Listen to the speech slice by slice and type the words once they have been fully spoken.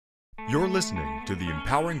You're listening to the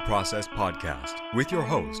Empowering Process podcast with your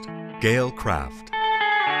host, Gail Kraft.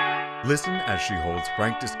 Listen as she holds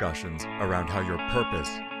frank discussions around how your purpose,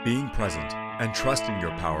 being present, and trusting your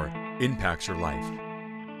power impacts your life.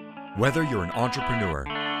 Whether you're an entrepreneur,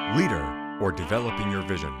 leader, or developing your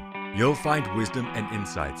vision, you'll find wisdom and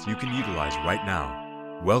insights you can utilize right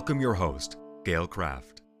now. Welcome your host, Gail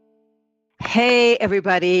Kraft. Hey,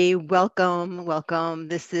 everybody. Welcome.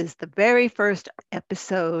 This is the very first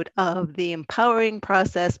episode of the Empowering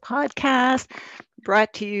Process podcast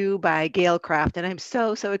brought to you by Gail Kraft. And I'm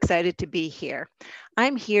so excited to be here.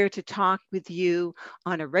 I'm here to talk with you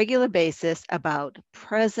on a regular basis about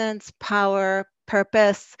presence, power,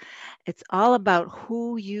 purpose. It's all about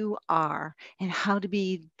who you are and how to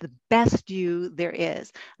be the best you there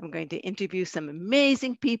is. I'm going to interview some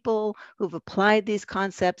amazing people who've applied these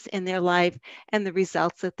concepts in their life and the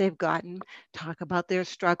results that they've gotten, talk about their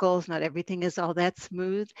struggles. Not everything is all that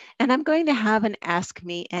smooth. And I'm going to have an Ask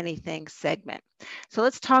Me Anything segment. So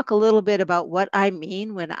let's talk a little bit about what I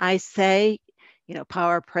mean when I say,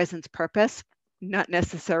 power, presence, purpose, not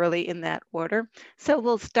necessarily in that order. So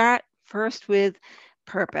we'll start first with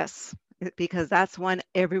purpose, because that's one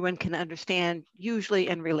everyone can understand usually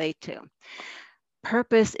and relate to.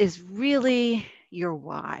 Purpose is really your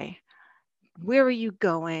why. Where are you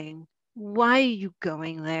going? Why are you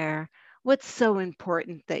going there? What's so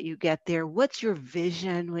important that you get there? What's your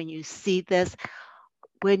vision when you see this?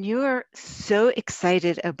 When you're so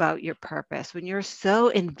excited about your purpose, when you're so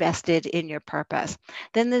invested in your purpose,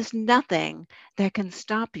 then there's nothing that can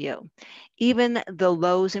stop you. Even the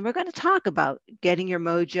lows, and we're going to talk about getting your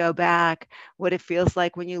mojo back, what it feels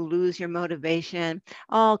like when you lose your motivation,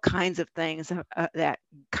 all kinds of things that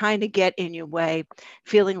kind of get in your way,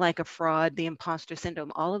 feeling like a fraud, the imposter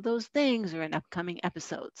syndrome, all of those things are in upcoming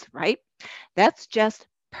episodes, right? That's just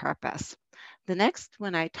purpose. The next,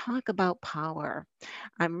 when I talk about power,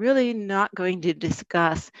 I'm really not going to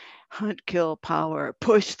discuss hunt, kill power,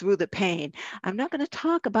 push through the pain. I'm not going to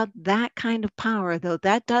talk about that kind of power, though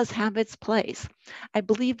that does have its place. I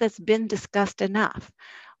believe that's been discussed enough.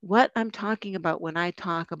 What I'm talking about when I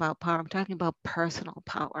talk about power, I'm talking about personal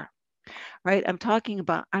power, right? I'm talking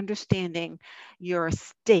about understanding your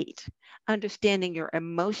state, understanding your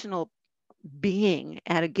emotional being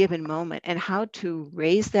at a given moment and how to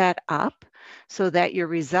raise that up so that your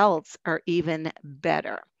results are even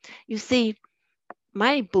better. You see,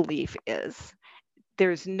 my belief is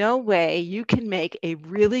there's no way you can make a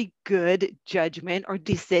really good judgment or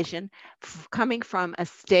decision coming from a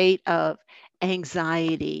state of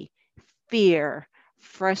anxiety, fear,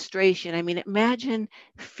 frustration. I mean, imagine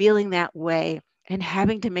feeling that way and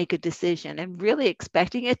having to make a decision and really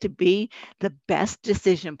expecting it to be the best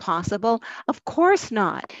decision possible. Of course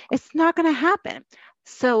not. It's not going to happen.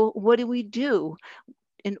 So, what do we do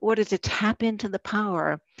in order to tap into the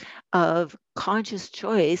power of conscious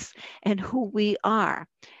choice and who we are?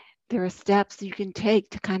 There are steps you can take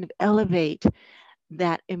to kind of elevate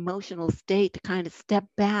that emotional state, to kind of step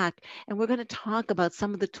back. And we're going to talk about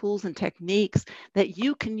some of the tools and techniques that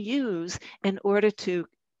you can use in order to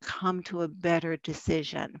come to a better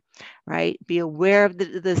decision, right? Be aware of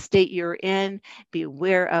the state you're in, be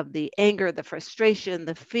aware of the anger, the frustration,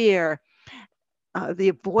 the fear, the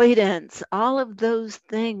avoidance, all of those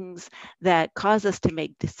things that cause us to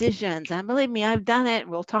make decisions. And believe me, I've done it.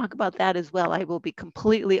 We'll talk about that as well. I will be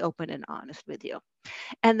completely open and honest with you.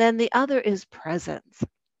 And then the other is presence.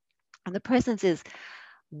 And the presence is,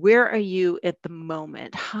 where are you at the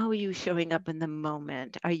moment? How are you showing up in the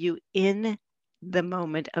moment? Are you in the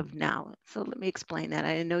moment of now? So let me explain that.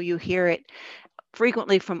 I know you hear it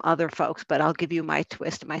frequently from other folks, but I'll give you my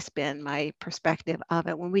twist, my spin, my perspective of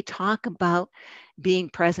it. When we talk about being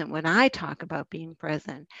present, when I talk about being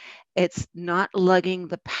present, it's not lugging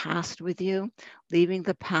the past with you, leaving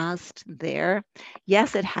the past there.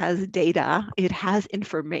 Yes, it has data, it has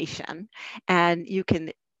information, and you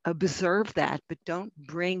can observe that, but don't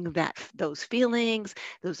bring those feelings,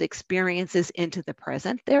 those experiences into the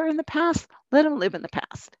present. They're in the past. Let them live in the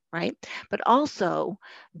past, right? But also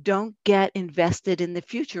don't get invested in the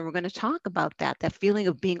future. We're going to talk about that feeling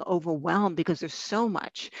of being overwhelmed because there's so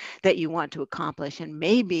much that you want to accomplish, and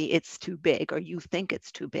maybe it's too big or you think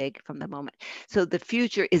it's too big from the moment. So the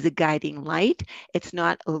future is a guiding light. It's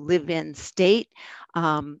not a live-in state.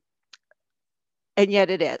 And yet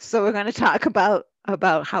it is. So we're going to talk about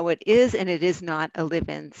how it is and it is not a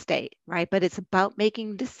live-in state, right? But it's about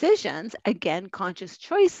making decisions, again, conscious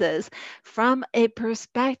choices from a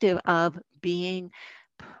perspective of being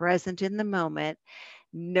present in the moment,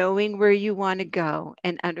 knowing where you want to go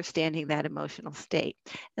and understanding that emotional state.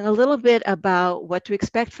 And a little bit about what to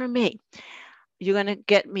expect from me. You're going to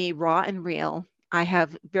get me raw and real. I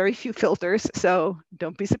have very few filters, so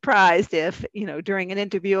don't be surprised if, during an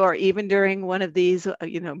interview or even during one of these,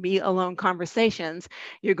 me alone conversations,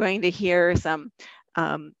 you're going to hear some,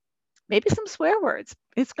 maybe some swear words.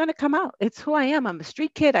 It's going to come out. It's who I am. I'm a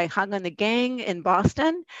street kid. I hung on the gang in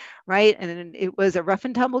Boston, right? And it was a rough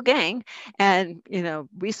and tumble gang. And,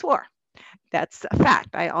 we swore. That's a fact.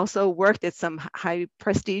 I also worked at some high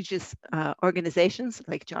prestigious organizations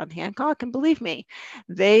like John Hancock, and believe me,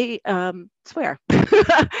 they swear.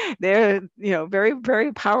 They're very,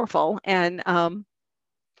 very powerful, and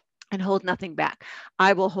hold nothing back.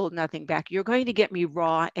 I will hold nothing back. You're going to get me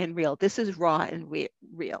raw and real. This is raw and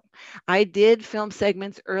real. I did film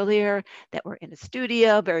segments earlier that were in a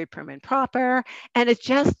studio, very prim and proper, and it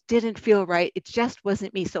just didn't feel right. It just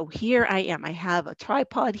wasn't me. So here I am. I have a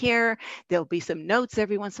tripod here. There'll be some notes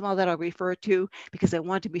every once in a while that I'll refer to because I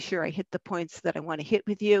want to be sure I hit the points that I want to hit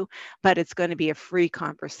with you, but it's going to be a free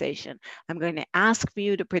conversation. I'm going to ask for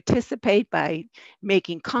you to participate by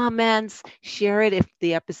making comments, share it if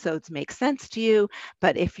the episode make sense to you.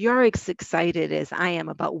 But if you're as excited as I am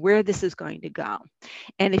about where this is going to go,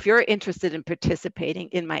 and if you're interested in participating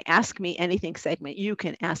in my Ask Me Anything segment, you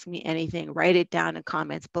can ask me anything, write it down in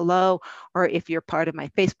comments below, or if you're part of my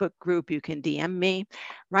Facebook group, you can DM me,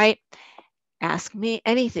 right? Ask me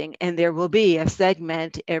anything, and there will be a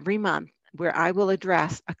segment every month where I will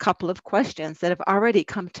address a couple of questions that have already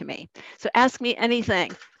come to me. So ask me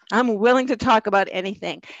anything. I'm willing to talk about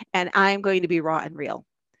anything, and I'm going to be raw and real.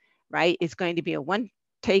 Right? It's going to be a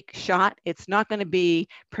one-take shot. It's not going to be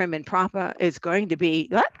prim and proper. It's going to be,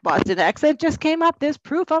 Boston accent just came up. There's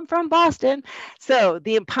proof I'm from Boston. So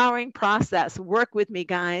the empowering process, work with me,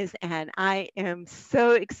 guys. And I am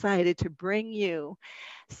so excited to bring you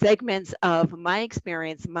segments of my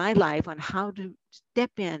experience, my life on how to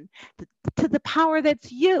step in to the power that's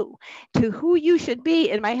you, to who you should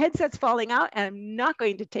be. And my headset's falling out, and I'm not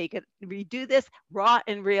going to take it. Redo this. Raw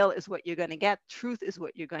and real is what you're going to get. Truth is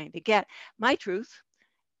what you're going to get. My truth,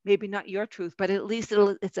 maybe not your truth, but at least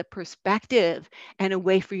it's a perspective and a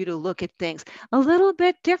way for you to look at things a little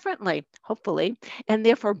bit differently, hopefully, and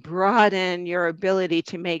therefore broaden your ability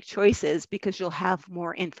to make choices because you'll have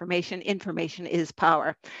more information. Information is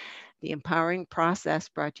power. The empowering process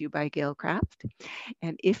brought to you by Gail Kraft.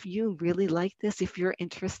 And if you really like this, if you're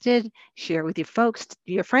interested, share with your folks,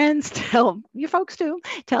 your friends, tell your folks too,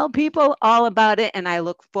 tell people all about it. And I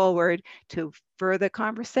look forward to further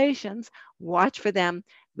conversations. Watch for them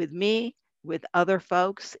with me, with other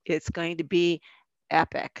folks. It's going to be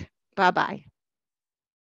epic. Bye-bye.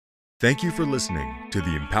 Thank you for listening to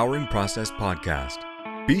the Empowering Process Podcast.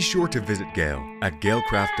 Be sure to visit Gail at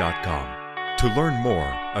gailkraft.com to learn more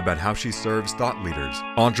about how she serves thought leaders,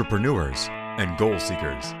 entrepreneurs, and goal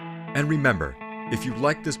seekers. And remember, if you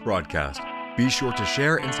like this broadcast, be sure to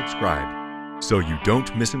share and subscribe so you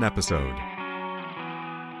don't miss an episode.